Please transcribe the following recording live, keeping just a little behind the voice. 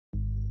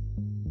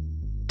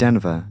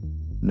Denver,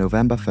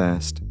 November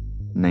 1st,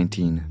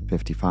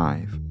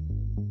 1955.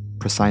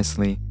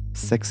 Precisely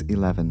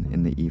 6:11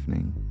 in the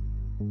evening.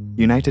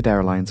 United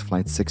Airlines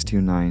Flight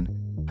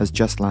 629 has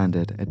just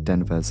landed at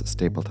Denver's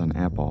Stapleton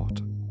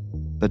Airport.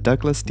 The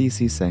Douglas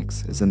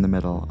DC6 is in the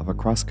middle of a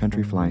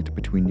cross-country flight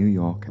between New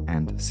York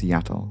and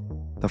Seattle.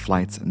 The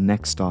flight's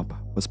next stop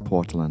was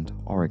Portland,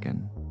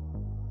 Oregon.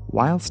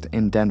 Whilst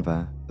in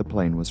Denver, the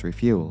plane was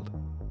refueled.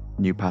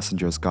 New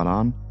passengers got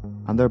on,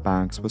 and their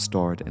bags were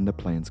stored in the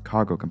plane's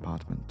cargo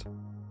compartment.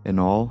 In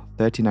all,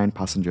 39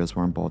 passengers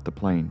were on board the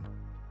plane.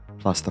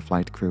 Plus the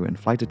flight crew and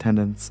flight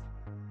attendants,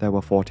 there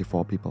were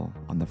 44 people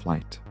on the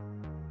flight.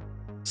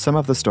 Some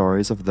of the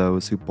stories of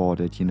those who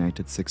boarded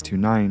United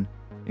 629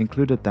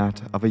 included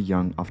that of a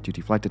young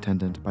off-duty flight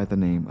attendant by the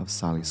name of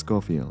Sally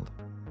Schofield.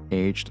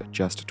 Aged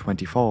just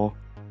 24,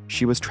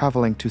 she was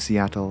traveling to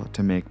Seattle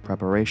to make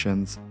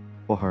preparations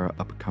for her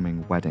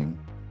upcoming wedding.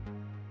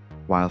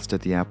 Whilst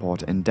at the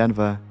airport in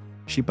Denver,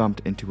 she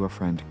bumped into her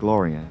friend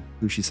Gloria,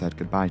 who she said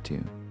goodbye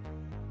to.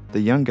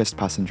 The youngest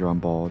passenger on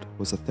board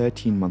was a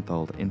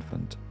 13-month-old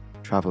infant,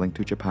 traveling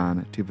to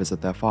Japan to visit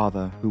their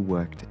father, who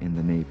worked in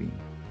the Navy.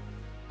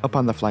 Up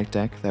on the flight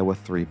deck, there were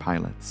 3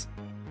 pilots.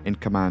 In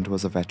command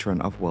was a veteran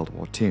of World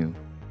War II,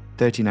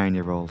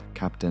 39-year-old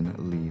Captain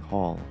Lee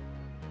Hall.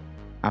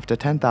 After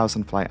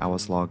 10,000 flight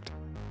hours logged,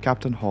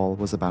 Captain Hall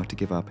was about to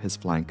give up his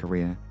flying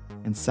career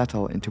and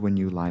settle into a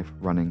new life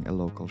running a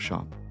local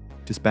shop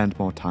to spend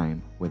more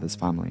time with his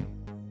family.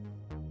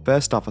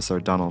 First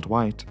Officer Donald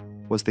White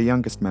was the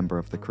youngest member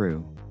of the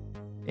crew,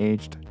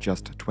 aged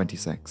just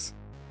 26.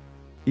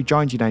 He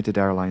joined United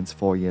Airlines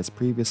 4 years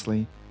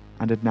previously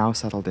and had now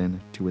settled in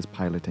to his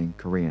piloting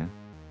career.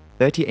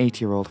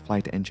 38-year-old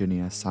flight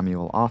engineer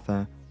Samuel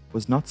Arthur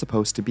was not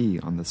supposed to be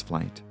on this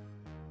flight.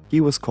 He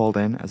was called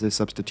in as a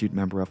substitute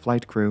member of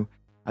flight crew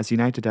as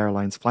United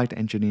Airlines flight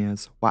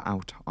engineers were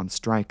out on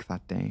strike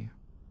that day.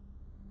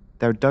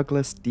 Their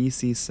Douglas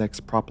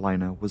DC6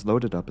 propliner was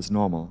loaded up as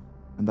normal,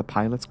 and the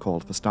pilots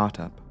called for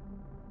startup.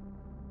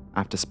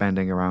 After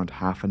spending around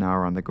half an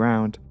hour on the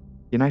ground,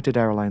 United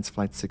Airlines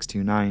Flight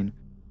 629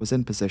 was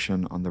in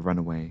position on the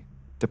runway,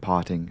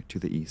 departing to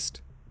the east.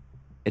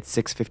 At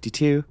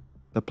 6:52,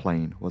 the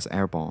plane was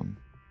airborne.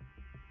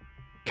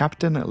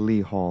 Captain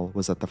Lee Hall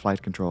was at the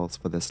flight controls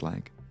for this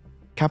leg.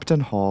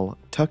 Captain Hall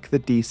took the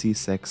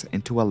DC6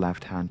 into a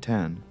left-hand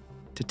turn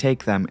to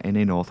take them in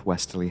a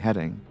northwesterly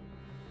heading.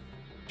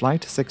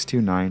 Flight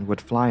 629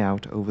 would fly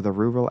out over the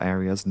rural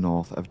areas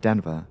north of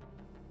Denver.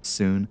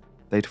 Soon,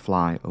 they'd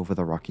fly over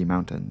the Rocky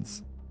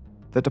Mountains.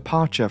 The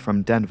departure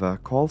from Denver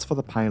calls for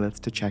the pilots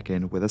to check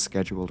in with a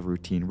scheduled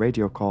routine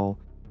radio call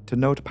to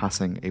note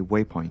passing a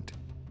waypoint.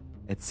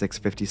 At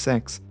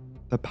 6:56,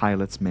 the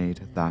pilots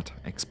made that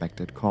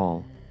expected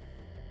call.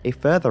 A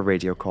further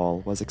radio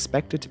call was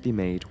expected to be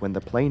made when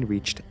the plane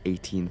reached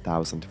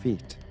 18,000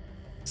 feet.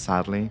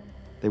 Sadly,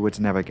 they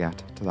would never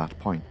get to that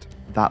point.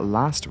 That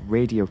last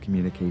radio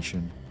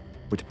communication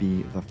would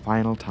be the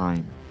final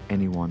time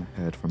anyone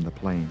heard from the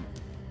plane.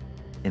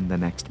 In the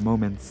next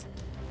moments,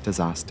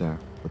 disaster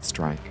would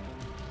strike.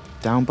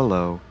 Down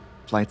below,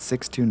 Flight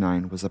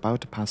 629 was about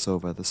to pass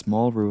over the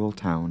small rural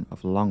town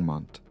of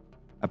Longmont,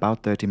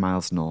 about 30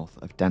 miles north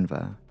of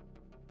Denver.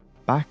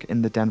 Back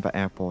in the Denver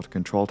Airport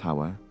control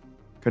tower,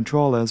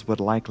 controllers would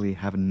likely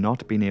have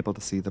not been able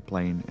to see the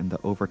plane in the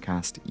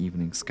overcast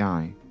evening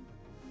sky.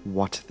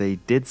 What they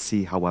did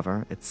see,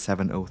 however, at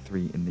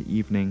 7:03 in the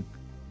evening,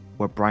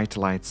 were bright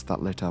lights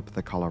that lit up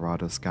the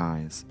Colorado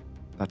skies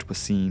that were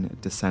seen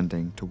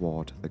descending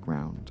toward the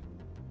ground.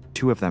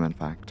 2 of them, in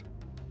fact,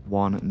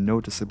 one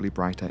noticeably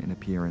brighter in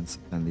appearance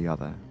than the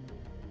other.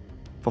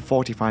 For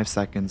 45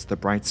 seconds, the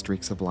bright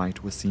streaks of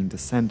light were seen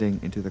descending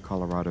into the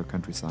Colorado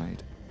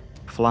countryside.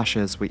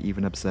 Flashes were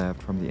even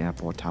observed from the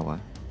airport tower.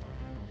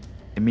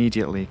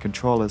 Immediately,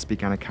 controllers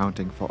began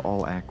accounting for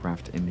all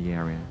aircraft in the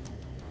area.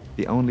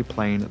 The only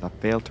plane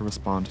that failed to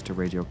respond to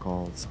radio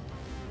calls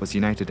was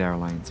United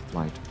Airlines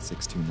Flight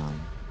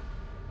 629.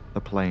 The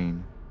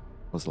plane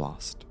was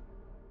lost.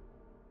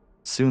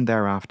 Soon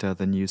thereafter,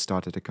 the news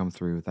started to come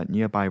through that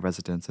nearby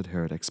residents had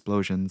heard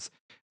explosions,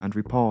 and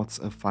reports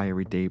of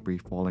fiery debris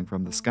falling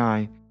from the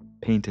sky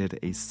painted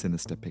a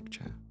sinister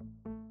picture.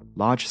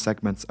 Large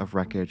segments of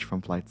wreckage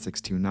from Flight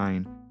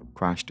 629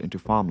 crashed into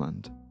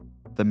farmland.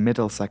 The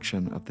middle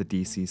section of the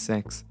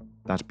DC-6,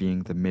 that being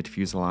the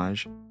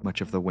mid-fuselage,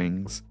 much of the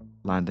wings,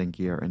 landing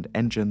gear and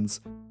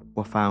engines,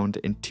 were found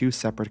in 2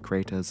 separate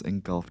craters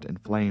engulfed in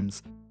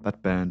flames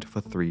that burned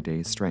for 3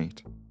 days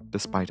straight,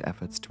 despite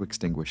efforts to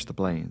extinguish the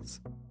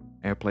blaze.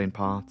 Airplane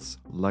parts,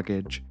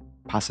 luggage,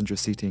 passenger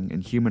seating,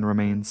 and human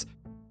remains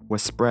were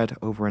spread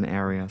over an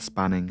area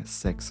spanning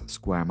 6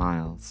 square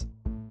miles.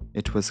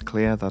 It was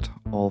clear that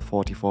all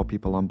 44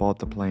 people on board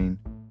the plane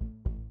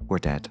were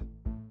dead.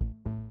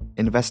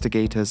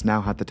 Investigators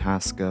now had the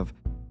task of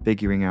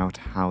figuring out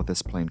how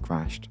this plane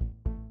crashed.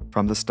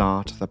 From the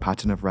start, the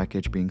pattern of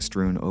wreckage being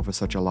strewn over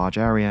such a large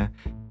area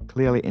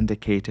clearly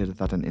indicated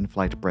that an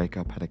in-flight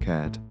breakup had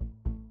occurred,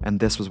 and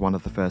this was one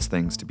of the first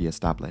things to be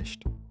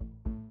established.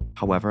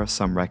 However,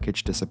 some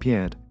wreckage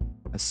disappeared,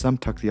 as some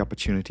took the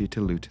opportunity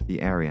to loot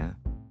the area,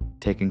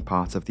 taking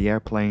parts of the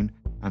airplane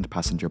and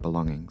passenger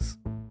belongings.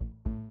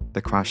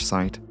 The crash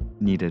site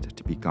needed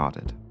to be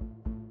guarded.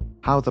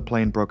 How the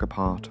plane broke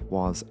apart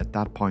was, at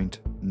that point,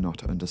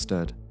 not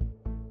understood.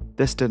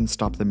 This didn't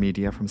stop the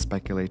media from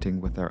speculating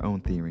with their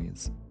own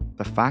theories.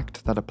 The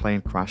fact that a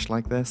plane crashed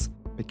like this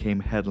became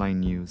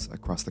headline news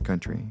across the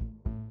country.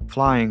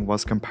 Flying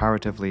was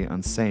comparatively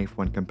unsafe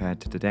when compared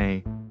to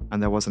today,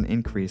 and there was an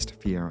increased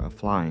fear of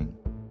flying.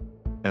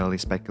 Early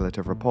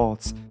speculative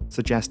reports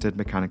suggested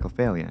mechanical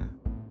failure.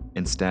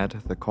 Instead,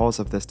 the cause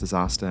of this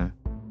disaster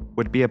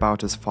would be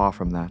about as far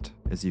from that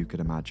as you could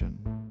imagine.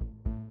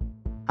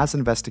 As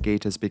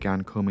investigators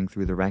began combing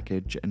through the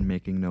wreckage and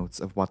making notes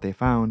of what they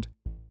found,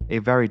 a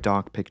very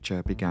dark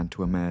picture began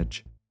to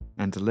emerge,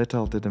 and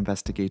little did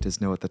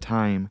investigators know at the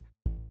time,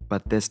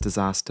 but this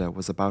disaster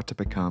was about to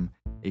become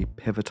a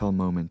pivotal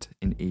moment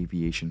in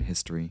aviation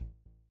history.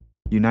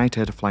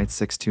 United Flight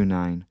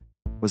 629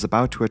 was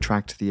about to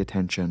attract the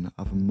attention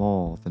of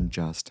more than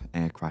just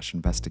air crash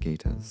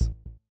investigators.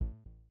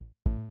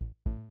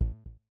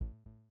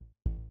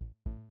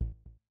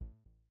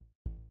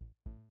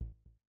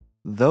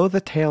 Though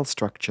the tail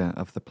structure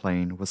of the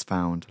plane was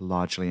found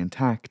largely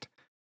intact,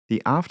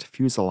 the aft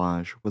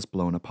fuselage was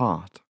blown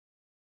apart.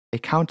 A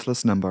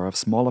countless number of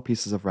smaller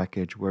pieces of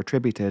wreckage were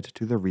attributed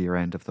to the rear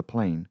end of the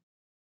plane.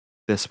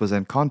 This was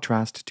in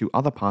contrast to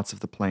other parts of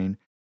the plane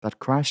that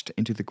crashed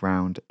into the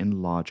ground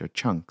in larger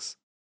chunks.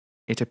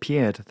 It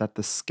appeared that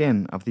the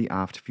skin of the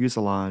aft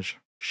fuselage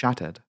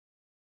shattered.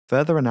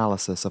 Further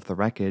analysis of the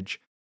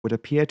wreckage would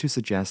appear to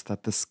suggest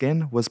that the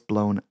skin was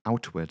blown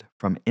outward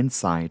from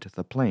inside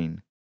the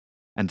plane.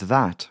 And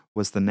that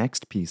was the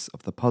next piece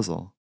of the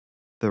puzzle,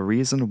 the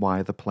reason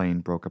why the plane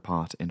broke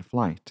apart in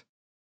flight.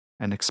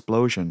 An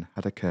explosion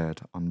had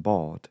occurred on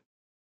board.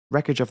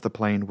 Wreckage of the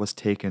plane was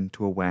taken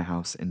to a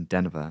warehouse in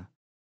Denver,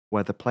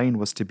 where the plane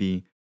was to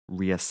be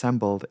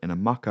reassembled in a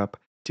mock-up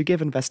to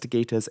give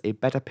investigators a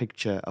better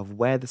picture of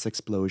where this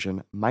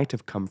explosion might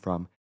have come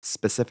from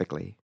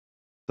specifically.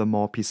 The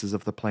more pieces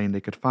of the plane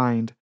they could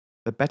find,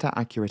 the better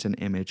accurate an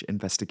image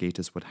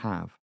investigators would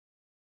have.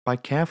 By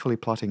carefully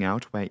plotting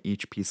out where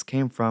each piece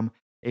came from,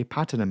 a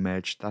pattern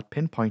emerged that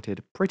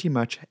pinpointed pretty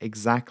much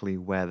exactly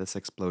where this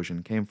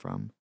explosion came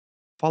from.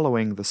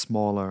 Following the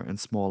smaller and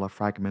smaller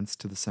fragments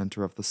to the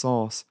center of the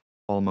source,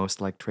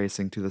 almost like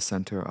tracing to the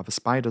center of a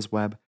spider's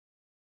web,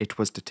 it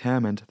was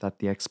determined that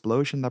the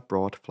explosion that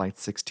brought Flight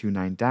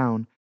 629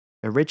 down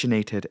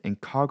originated in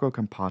cargo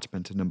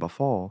compartment number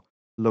 4,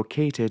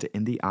 located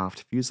in the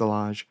aft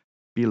fuselage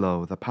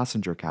below the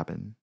passenger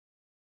cabin.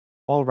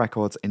 All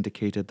records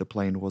indicated the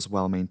plane was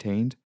well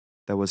maintained.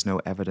 There was no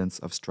evidence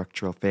of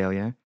structural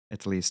failure,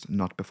 at least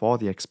not before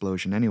the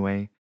explosion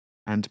anyway,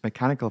 and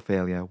mechanical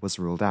failure was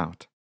ruled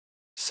out.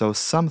 So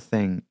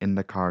something in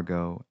the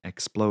cargo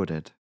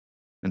exploded,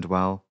 and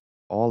well,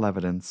 all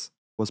evidence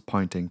was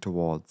pointing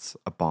towards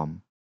a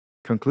bomb.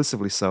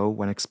 Conclusively so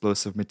when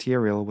explosive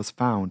material was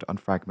found on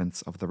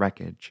fragments of the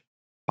wreckage.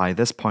 By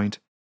this point,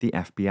 the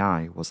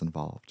FBI was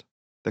involved.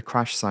 The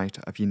crash site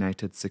of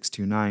United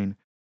 629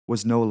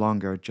 was no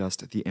longer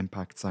just the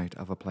impact site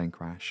of a plane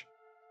crash.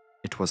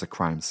 It was a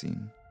crime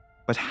scene.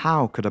 But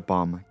how could a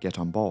bomb get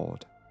on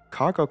board?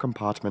 Cargo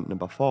compartment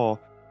number 4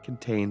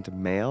 contained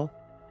mail,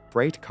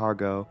 freight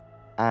cargo,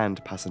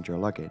 and passenger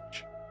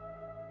luggage.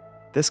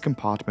 This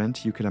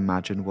compartment, you can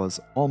imagine, was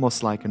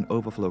almost like an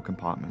overflow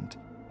compartment,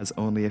 as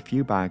only a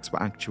few bags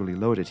were actually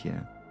loaded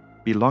here,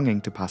 belonging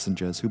to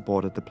passengers who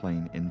boarded the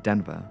plane in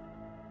Denver.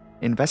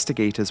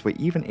 Investigators were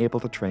even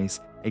able to trace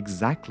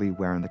exactly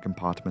where in the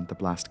compartment the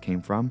blast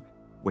came from,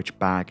 which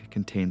bag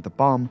contained the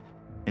bomb,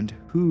 and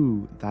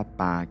who that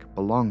bag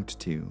belonged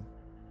to.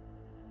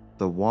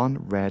 The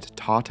one red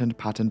tartan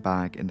pattern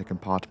bag in the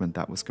compartment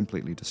that was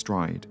completely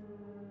destroyed,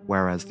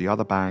 whereas the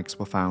other bags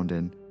were found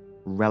in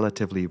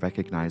relatively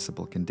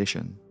recognizable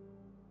condition.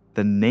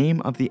 The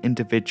name of the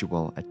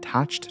individual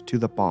attached to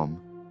the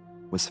bomb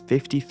was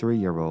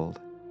 53-year-old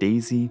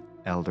Daisy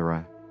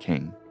Eldera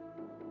King.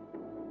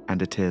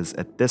 And it is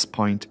at this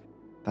point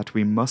that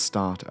we must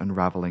start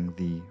unraveling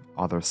the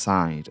other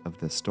side of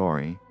this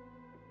story.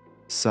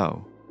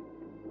 So,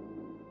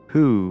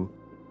 who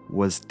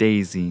was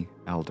Daisy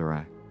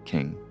Eldera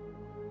King?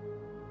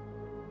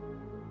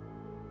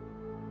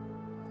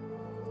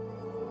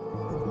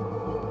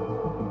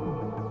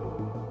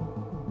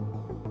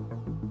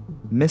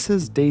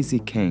 Mrs. Daisy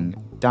King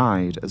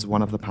died as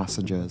one of the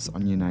passengers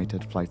on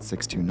United Flight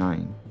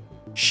 629.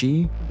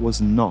 She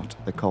was not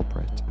the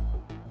culprit.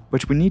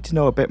 But we need to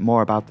know a bit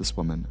more about this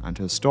woman and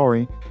her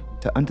story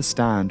to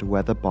understand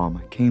where the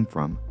bomb came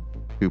from,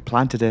 who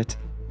planted it,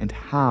 and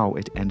how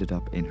it ended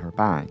up in her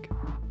bag.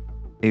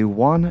 A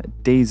one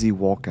Daisy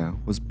Walker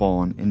was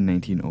born in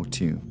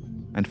 1902,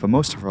 and for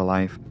most of her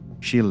life,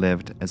 she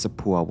lived as a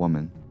poor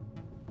woman.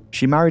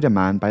 She married a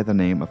man by the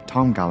name of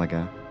Tom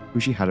Gallagher, who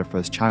she had her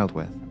first child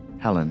with,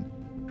 Helen,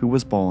 who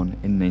was born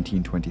in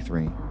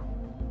 1923.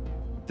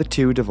 The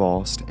two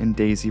divorced, and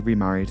Daisy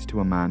remarried to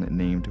a man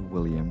named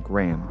William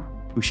Graham,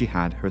 who she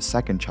had her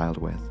second child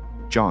with,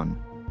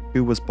 John,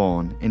 who was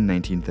born in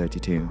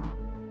 1932.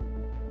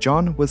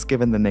 John was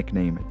given the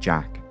nickname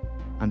Jack,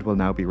 and will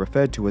now be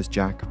referred to as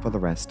Jack for the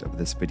rest of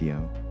this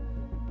video.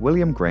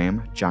 William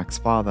Graham, Jack's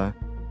father,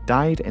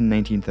 died in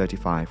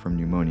 1935 from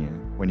pneumonia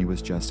when he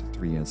was just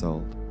 3 years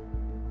old.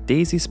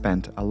 Daisy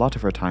spent a lot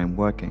of her time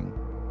working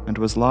and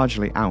was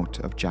largely out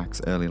of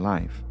Jack's early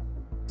life,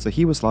 so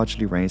he was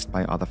largely raised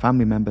by other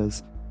family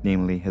members,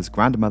 namely his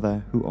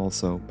grandmother, who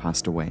also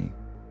passed away.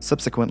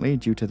 Subsequently,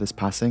 due to this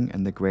passing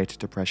and the Great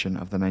Depression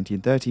of the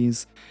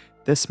 1930s,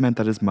 this meant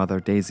that his mother,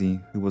 Daisy,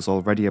 who was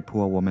already a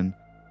poor woman,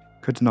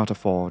 could not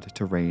afford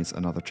to raise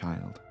another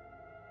child.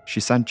 She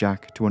sent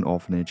Jack to an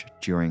orphanage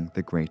during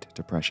the Great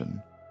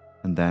Depression,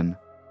 and then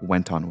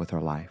went on with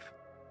her life.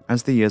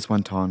 As the years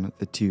went on,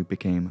 the two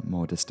became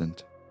more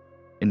distant.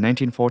 In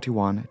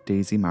 1941,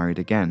 Daisy married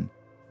again,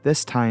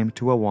 this time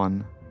to a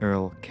one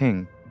Earl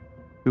King,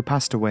 who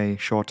passed away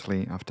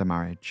shortly after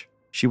marriage.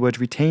 She would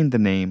retain the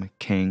name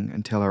King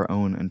until her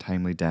own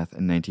untimely death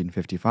in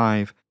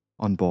 1955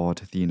 on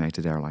board the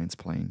United Airlines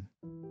plane.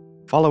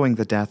 Following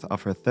the death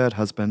of her third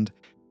husband,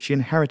 she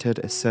inherited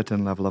a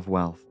certain level of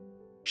wealth.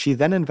 She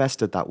then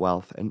invested that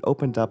wealth and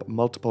opened up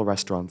multiple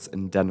restaurants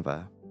in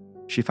Denver.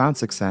 She found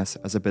success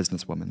as a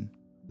businesswoman.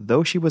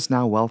 Though she was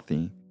now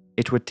wealthy,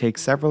 it would take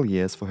several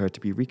years for her to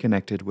be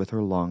reconnected with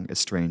her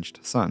long-estranged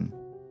son,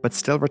 but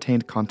still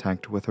retained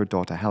contact with her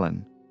daughter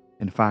Helen.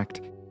 In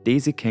fact,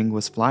 Daisy King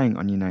was flying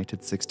on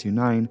United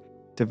 629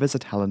 to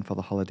visit Helen for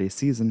the holiday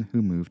season,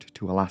 who moved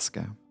to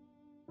Alaska.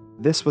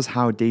 This was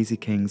how Daisy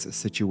King's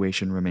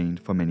situation remained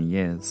for many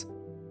years.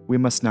 We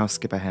must now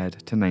skip ahead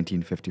to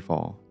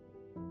 1954.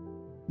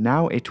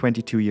 Now a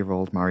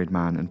 22-year-old married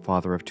man and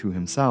father of two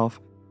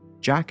himself,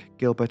 Jack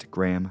Gilbert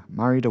Graham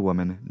married a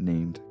woman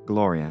named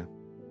Gloria.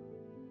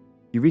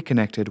 He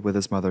reconnected with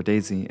his mother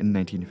Daisy in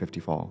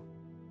 1954.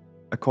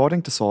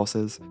 According to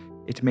sources,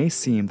 it may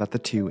seem that the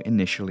two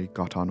initially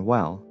got on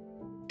well.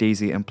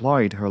 Daisy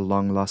employed her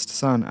long-lost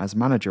son as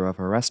manager of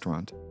her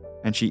restaurant,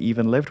 and she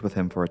even lived with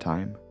him for a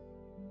time.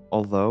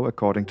 Although,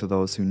 according to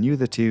those who knew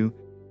the two,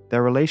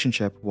 their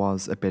relationship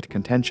was a bit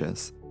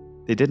contentious.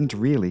 They didn't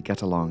really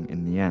get along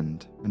in the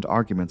end, and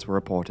arguments were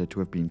reported to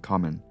have been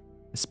common,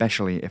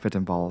 especially if it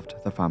involved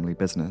the family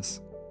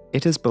business.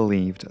 It is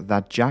believed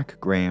that Jack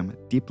Graham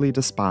deeply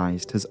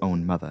despised his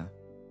own mother.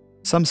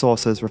 Some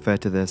sources refer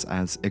to this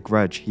as a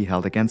grudge he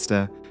held against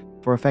her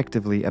for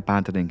effectively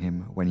abandoning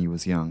him when he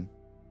was young.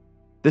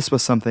 This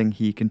was something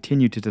he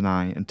continued to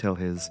deny until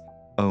his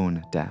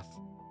own death.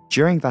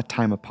 During that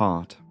time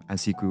apart,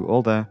 as he grew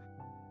older,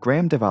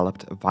 Graham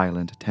developed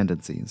violent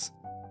tendencies,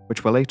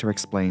 which were later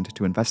explained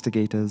to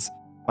investigators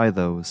by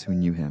those who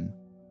knew him,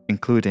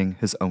 including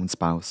his own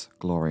spouse,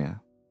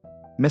 Gloria.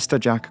 Mr.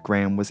 Jack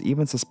Graham was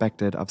even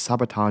suspected of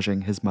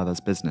sabotaging his mother's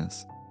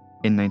business.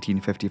 In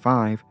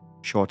 1955,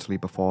 shortly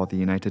before the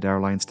United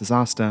Airlines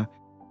disaster,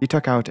 he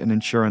took out an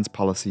insurance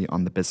policy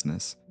on the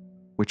business,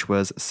 which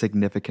was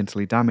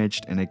significantly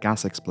damaged in a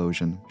gas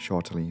explosion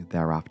shortly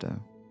thereafter.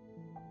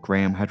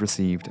 Graham had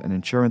received an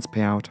insurance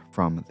payout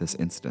from this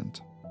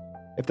incident.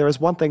 If there is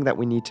one thing that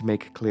we need to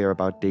make clear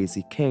about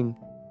Daisy King,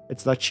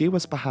 it's that she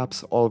was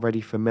perhaps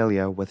already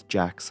familiar with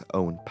Jack's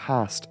own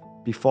past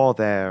before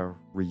their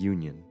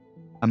reunion.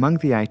 Among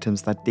the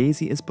items that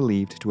Daisy is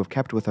believed to have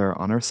kept with her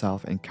on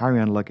herself and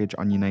carry-on luggage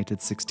on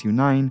United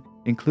 629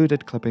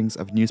 included clippings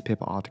of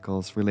newspaper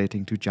articles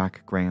relating to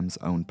Jack Graham's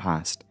own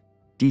past,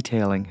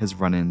 detailing his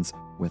run-ins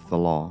with the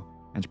law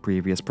and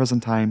previous prison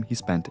time he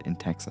spent in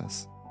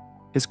Texas.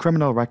 His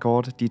criminal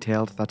record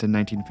detailed that in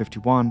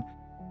 1951,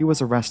 he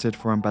was arrested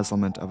for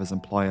embezzlement of his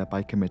employer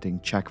by committing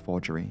check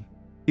forgery.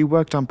 He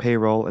worked on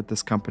payroll at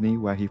this company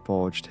where he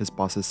forged his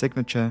boss's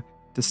signature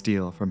to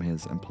steal from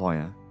his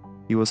employer.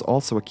 He was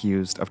also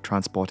accused of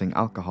transporting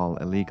alcohol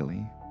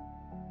illegally.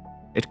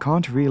 It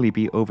can't really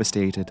be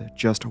overstated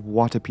just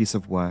what a piece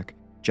of work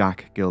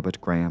Jack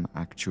Gilbert Graham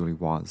actually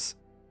was.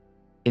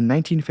 In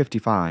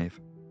 1955,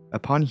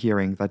 upon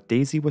hearing that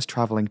Daisy was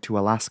traveling to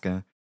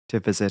Alaska to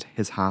visit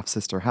his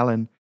half-sister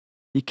Helen,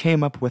 he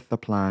came up with the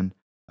plan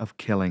of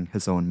killing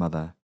his own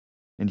mother.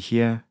 And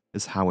here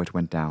is how it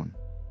went down.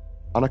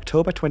 On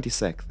October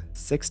 26th,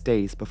 6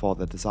 days before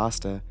the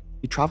disaster,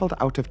 he traveled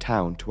out of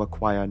town to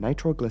acquire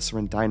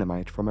nitroglycerin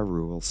dynamite from a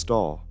rural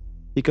store.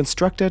 He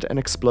constructed an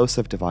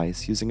explosive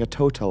device using a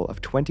total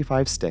of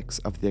 25 sticks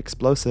of the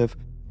explosive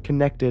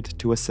connected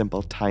to a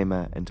simple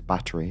timer and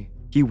battery.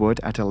 He would,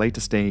 at a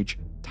later stage,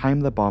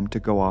 time the bomb to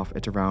go off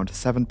at around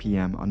 7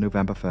 p.m. on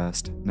November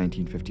 1st,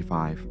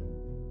 1955.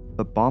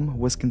 The bomb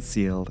was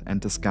concealed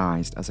and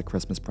disguised as a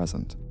Christmas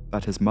present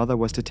that his mother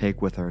was to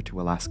take with her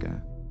to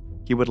Alaska.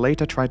 He would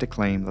later try to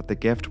claim that the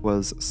gift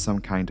was some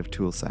kind of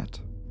tool set.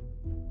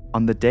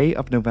 On the day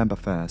of November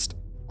 1st,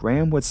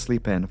 Graham would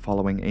sleep in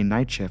following a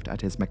night shift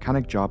at his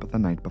mechanic job the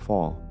night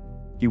before.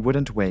 He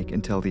wouldn't wake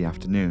until the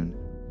afternoon.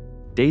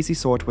 Daisy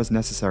saw it was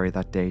necessary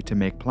that day to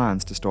make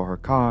plans to store her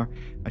car,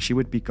 as she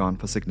would be gone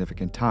for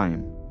significant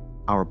time.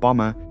 Our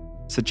bomber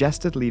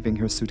suggested leaving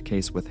her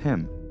suitcase with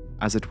him,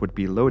 as it would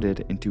be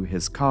loaded into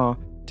his car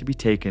to be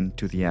taken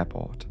to the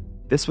airport.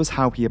 This was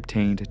how he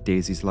obtained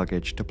Daisy's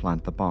luggage to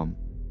plant the bomb.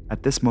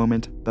 At this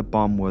moment, the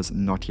bomb was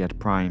not yet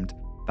primed.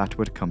 That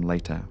would come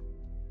later.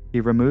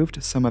 He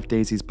removed some of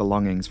Daisy's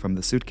belongings from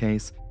the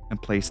suitcase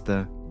and placed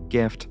the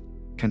gift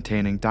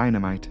containing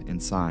dynamite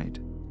inside.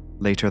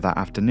 Later that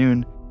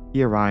afternoon,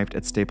 he arrived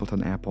at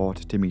Stapleton Airport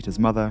to meet his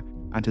mother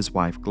and his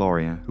wife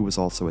Gloria, who was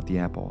also at the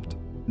airport,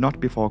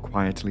 not before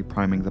quietly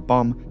priming the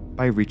bomb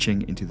by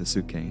reaching into the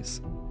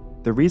suitcase.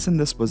 The reason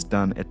this was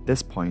done at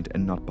this point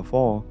and not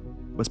before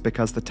was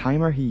because the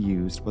timer he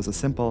used was a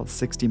simple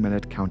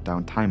 60-minute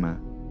countdown timer.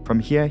 From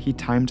here, he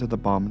timed the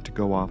bomb to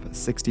go off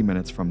 60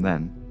 minutes from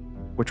then,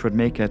 which would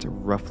make it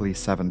roughly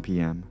 7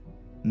 p.m.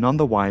 None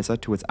the wiser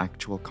to its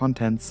actual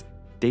contents,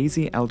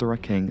 Daisy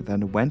Eldora King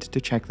then went to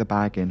check the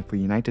bag in for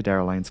United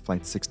Airlines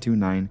Flight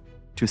 629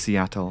 to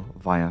Seattle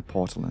via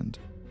Portland,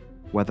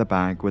 where the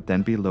bag would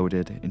then be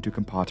loaded into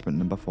compartment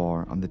number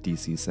 4 on the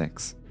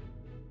DC6.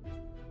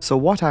 So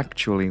what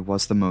actually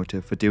was the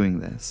motive for doing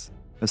this,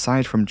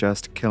 aside from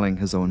just killing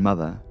his own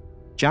mother?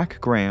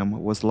 Jack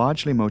Graham was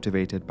largely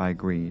motivated by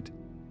greed,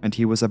 and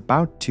he was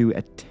about to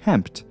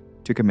attempt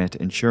to commit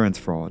insurance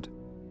fraud.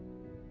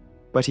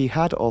 But he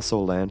had also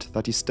learned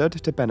that he stood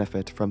to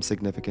benefit from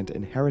significant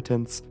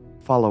inheritance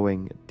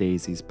following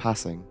Daisy's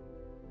passing.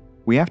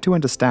 We have to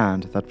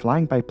understand that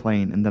flying by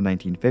plane in the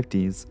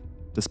 1950s,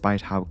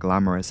 despite how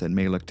glamorous it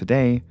may look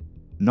today,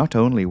 not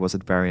only was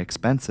it very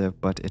expensive,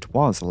 but it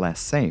was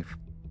less safe.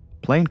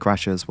 Plane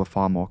crashes were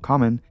far more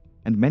common,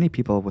 and many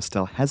people were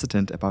still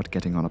hesitant about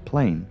getting on a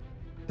plane.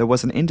 There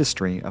was an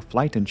industry of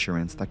flight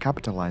insurance that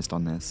capitalized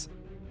on this.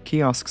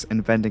 Kiosks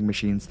and vending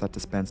machines that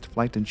dispensed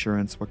flight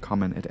insurance were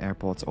common at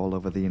airports all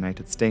over the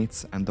United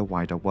States and the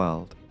wider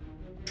world.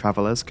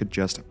 Travelers could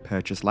just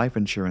purchase life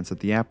insurance at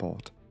the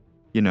airport.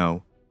 You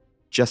know,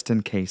 just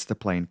in case the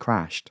plane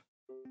crashed.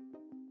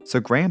 So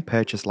Graham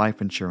purchased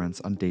life insurance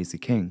on Daisy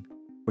King,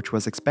 which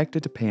was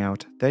expected to pay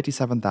out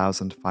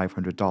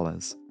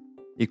 $37,500,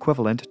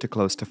 equivalent to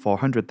close to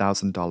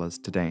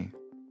 $400,000 today.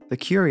 The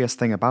curious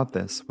thing about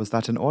this was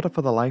that in order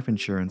for the life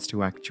insurance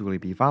to actually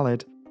be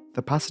valid,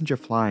 the passenger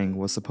flying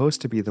was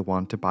supposed to be the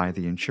one to buy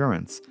the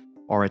insurance,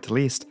 or at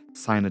least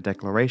sign a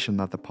declaration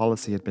that the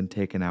policy had been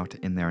taken out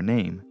in their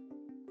name.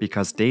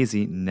 Because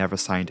Daisy never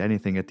signed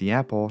anything at the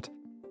airport,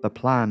 the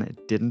plan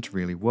didn't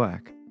really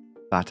work.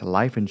 That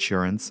life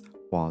insurance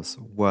was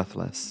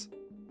worthless.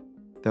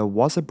 There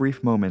was a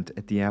brief moment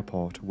at the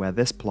airport where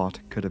this plot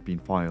could have been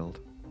foiled.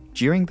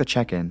 During the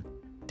check-in,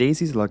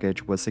 Daisy's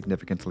luggage was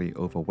significantly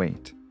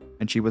overweight,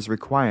 and she was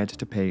required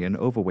to pay an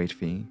overweight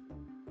fee.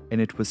 And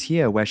it was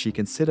here where she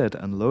considered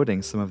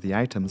unloading some of the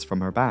items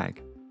from her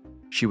bag.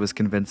 She was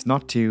convinced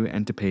not to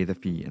and to pay the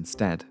fee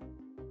instead.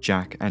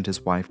 Jack and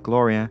his wife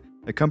Gloria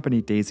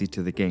accompanied Daisy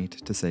to the gate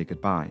to say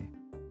goodbye.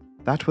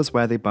 That was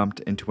where they bumped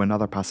into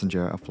another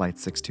passenger of Flight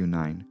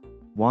 629,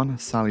 one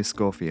Sally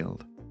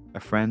Schofield, a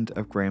friend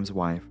of Graham's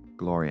wife,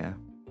 Gloria,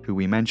 who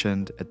we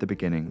mentioned at the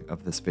beginning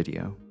of this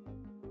video.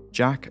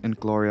 Jack and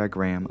Gloria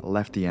Graham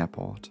left the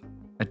airport.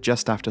 At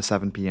just after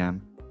 7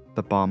 p.m.,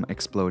 the bomb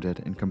exploded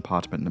in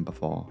compartment number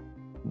 4.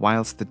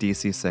 Whilst the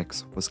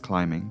DC6 was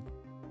climbing,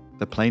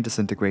 the plane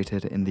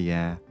disintegrated in the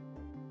air.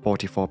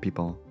 44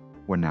 people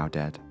were now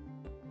dead.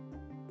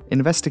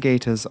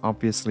 Investigators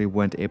obviously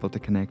weren't able to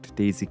connect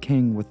Daisy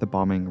King with the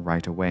bombing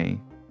right away.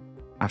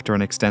 After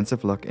an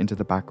extensive look into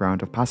the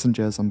background of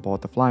passengers on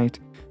board the flight,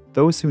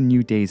 those who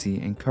knew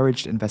Daisy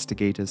encouraged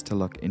investigators to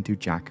look into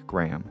Jack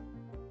Graham,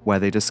 where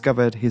they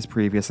discovered his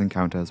previous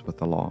encounters with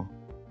the law.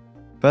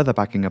 Further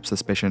backing up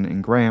suspicion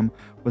in Graham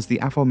was the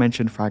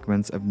aforementioned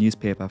fragments of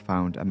newspaper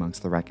found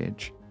amongst the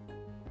wreckage.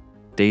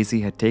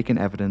 Daisy had taken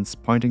evidence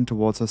pointing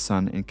towards her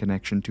son in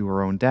connection to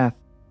her own death,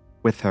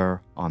 with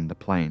her on the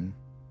plane.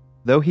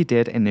 Though he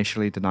did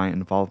initially deny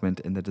involvement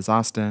in the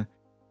disaster,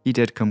 he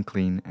did come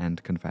clean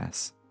and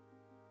confess.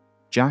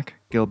 Jack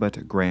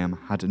Gilbert Graham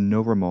had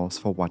no remorse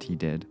for what he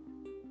did.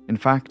 In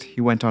fact, he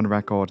went on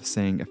record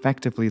saying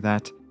effectively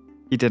that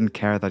he didn't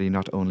care that he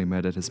not only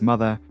murdered his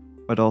mother,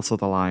 but also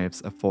the lives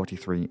of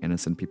 43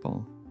 innocent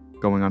people,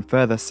 going on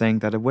further saying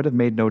that it would have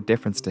made no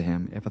difference to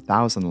him if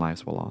 1,000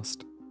 lives were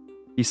lost.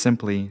 He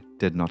simply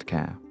did not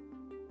care.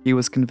 He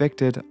was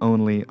convicted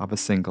only of a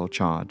single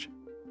charge,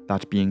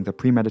 that being the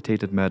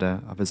premeditated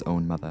murder of his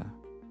own mother.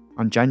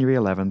 On January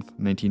 11,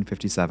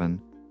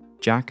 1957,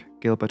 Jack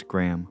Gilbert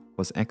Graham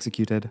was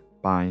executed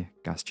by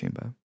gas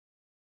chamber.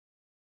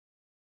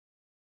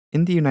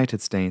 In the United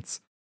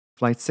States,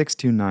 Flight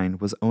 629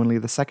 was only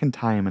the second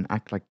time an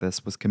act like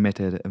this was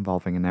committed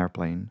involving an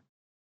airplane.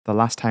 The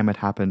last time it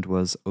happened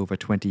was over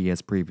 20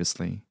 years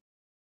previously.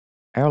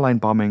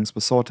 Airline bombings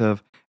were sort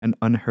of an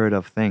unheard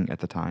of thing at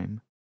the time.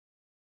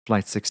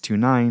 Flight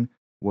 629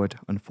 would,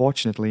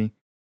 unfortunately,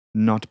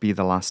 not be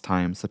the last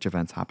time such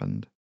events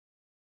happened.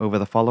 Over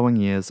the following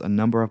years, a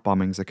number of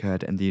bombings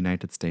occurred in the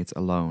United States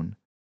alone.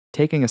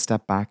 Taking a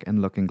step back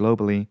and looking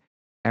globally,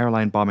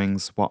 airline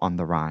bombings were on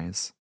the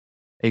rise.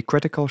 A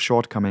critical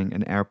shortcoming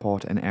in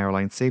airport and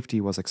airline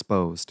safety was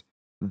exposed.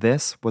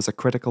 This was a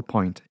critical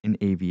point in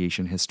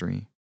aviation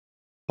history.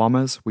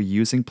 Bombers were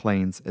using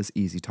planes as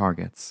easy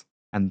targets.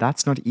 And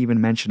that's not even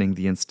mentioning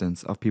the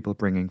instance of people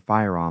bringing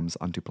firearms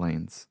onto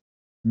planes.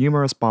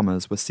 Numerous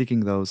bombers were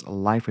seeking those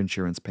life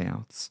insurance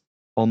payouts,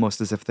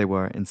 almost as if they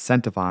were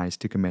incentivized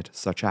to commit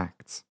such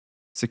acts.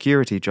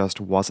 Security just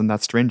wasn't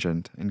that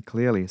stringent, and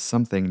clearly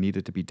something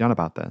needed to be done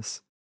about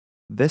this.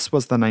 This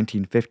was the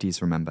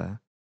 1950s, remember?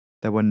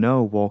 There were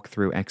no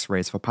walk-through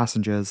X-rays for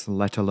passengers,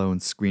 let alone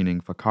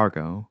screening for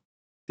cargo.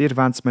 The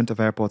advancement of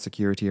airport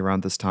security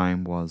around this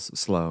time was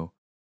slow.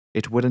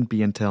 It wouldn't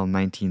be until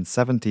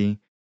 1970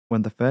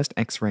 when the first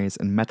X-rays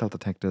and metal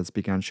detectors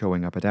began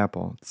showing up at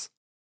airports.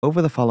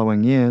 Over the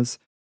following years,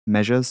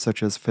 measures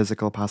such as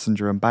physical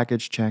passenger and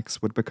baggage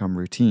checks would become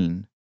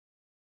routine.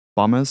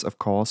 Bombers, of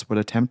course, would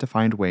attempt to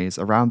find ways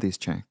around these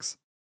checks.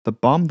 The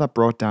bomb that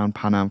brought down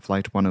Pan Am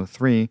Flight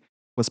 103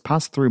 was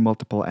passed through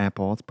multiple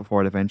airports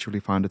before it eventually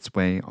found its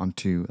way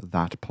onto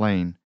that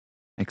plane,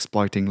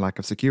 exploiting lack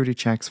of security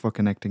checks for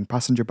connecting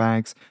passenger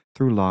bags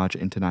through large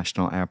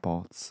international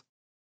airports.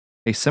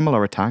 A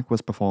similar attack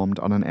was performed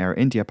on an Air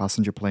India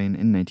passenger plane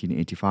in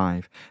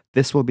 1985.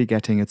 This will be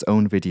getting its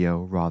own video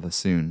rather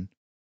soon.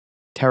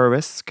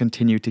 Terrorists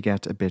continue to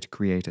get a bit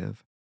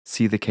creative.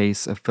 See the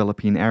case of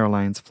Philippine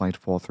Airlines Flight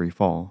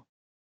 434.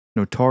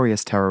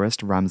 Notorious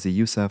terrorist Ramzi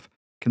Youssef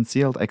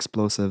concealed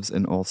explosives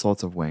in all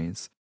sorts of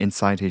ways.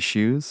 Inside his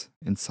shoes,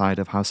 inside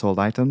of household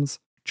items,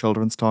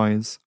 children's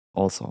toys,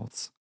 all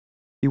sorts.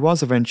 He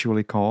was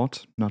eventually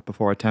caught, not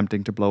before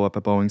attempting to blow up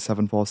a Boeing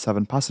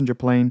 747 passenger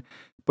plane,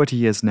 but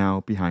he is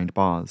now behind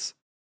bars.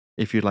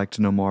 If you'd like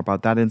to know more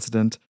about that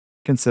incident,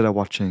 consider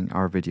watching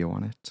our video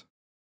on it.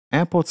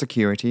 Airport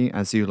security,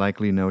 as you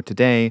likely know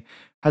today,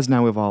 has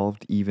now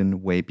evolved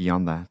even way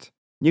beyond that.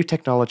 New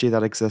technology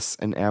that exists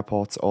in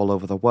airports all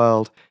over the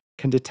world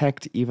can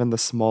detect even the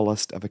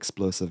smallest of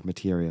explosive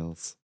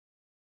materials.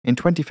 In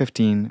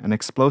 2015, an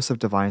explosive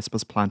device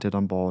was planted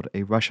on board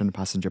a Russian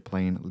passenger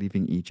plane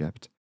leaving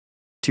Egypt.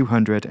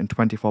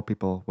 224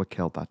 people were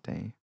killed that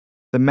day.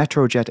 The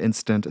Metrojet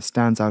incident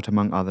stands out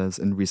among others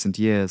in recent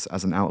years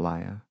as an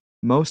outlier.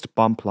 Most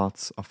bomb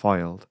plots are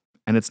foiled,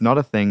 and it's not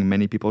a thing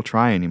many people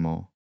try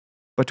anymore.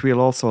 But we'll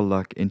also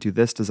look into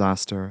this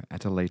disaster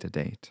at a later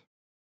date.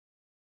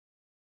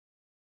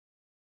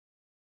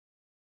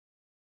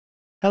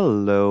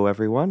 Hello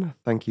everyone,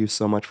 thank you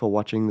so much for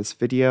watching this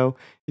video.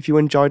 If you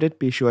enjoyed it,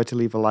 be sure to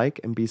leave a like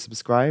and be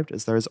subscribed,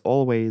 as there is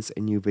always a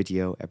new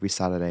video every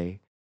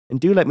Saturday. And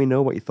do let me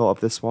know what you thought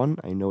of this one.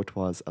 I know it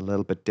was a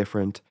little bit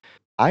different.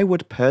 I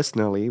would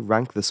personally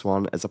rank this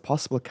one as a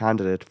possible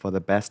candidate for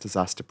the best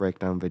disaster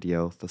breakdown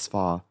video thus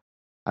far.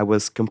 I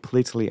was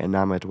completely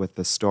enamored with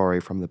this story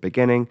from the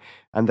beginning,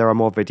 and there are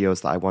more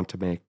videos that I want to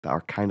make that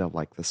are kind of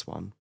like this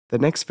one. The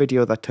next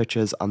video that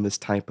touches on this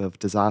type of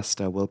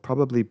disaster will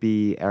probably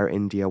be Air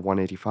India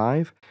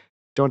 185.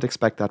 Don't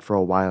expect that for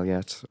a while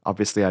yet.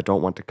 Obviously, I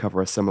don't want to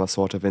cover a similar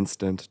sort of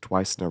incident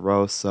twice in a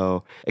row,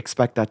 so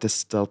expect that to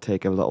still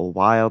take a little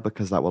while,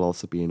 because that will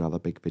also be another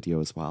big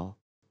video as well.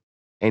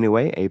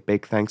 Anyway, a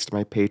big thanks to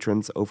my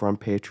patrons over on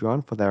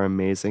Patreon for their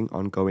amazing,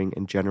 ongoing,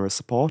 and generous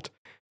support.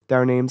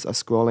 Their names are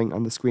scrolling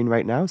on the screen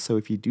right now, so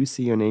if you do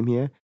see your name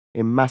here,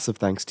 a massive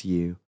thanks to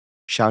you.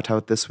 Shout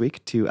out this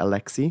week to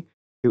Alexi,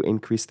 who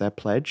increased their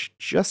pledge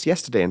just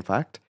yesterday, in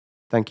fact.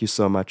 Thank you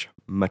so much,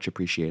 much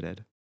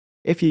appreciated.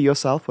 If you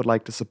yourself would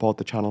like to support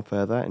the channel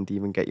further and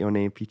even get your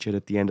name featured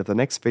at the end of the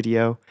next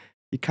video,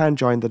 you can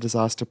join the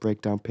Disaster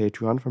Breakdown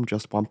Patreon from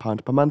just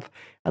 £1 per month,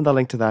 and the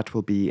link to that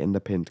will be in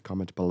the pinned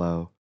comment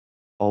below.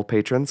 All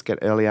patrons get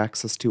early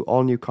access to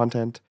all new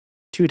content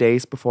 2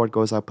 days before it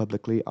goes out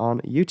publicly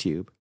on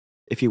YouTube.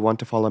 If you want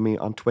to follow me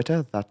on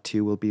Twitter, that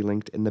too will be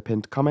linked in the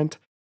pinned comment,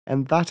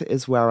 and that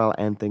is where I'll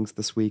end things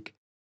this week.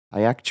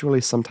 I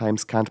actually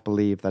sometimes can't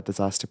believe that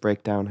Disaster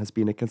Breakdown has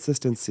been a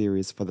consistent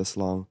series for this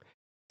long.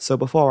 So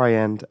before I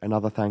end,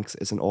 another thanks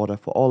is in order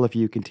for all of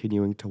you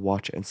continuing to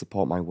watch and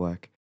support my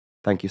work.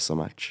 Thank you so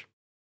much.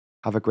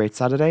 Have a great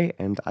Saturday,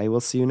 and I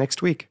will see you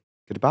next week.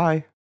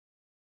 Goodbye.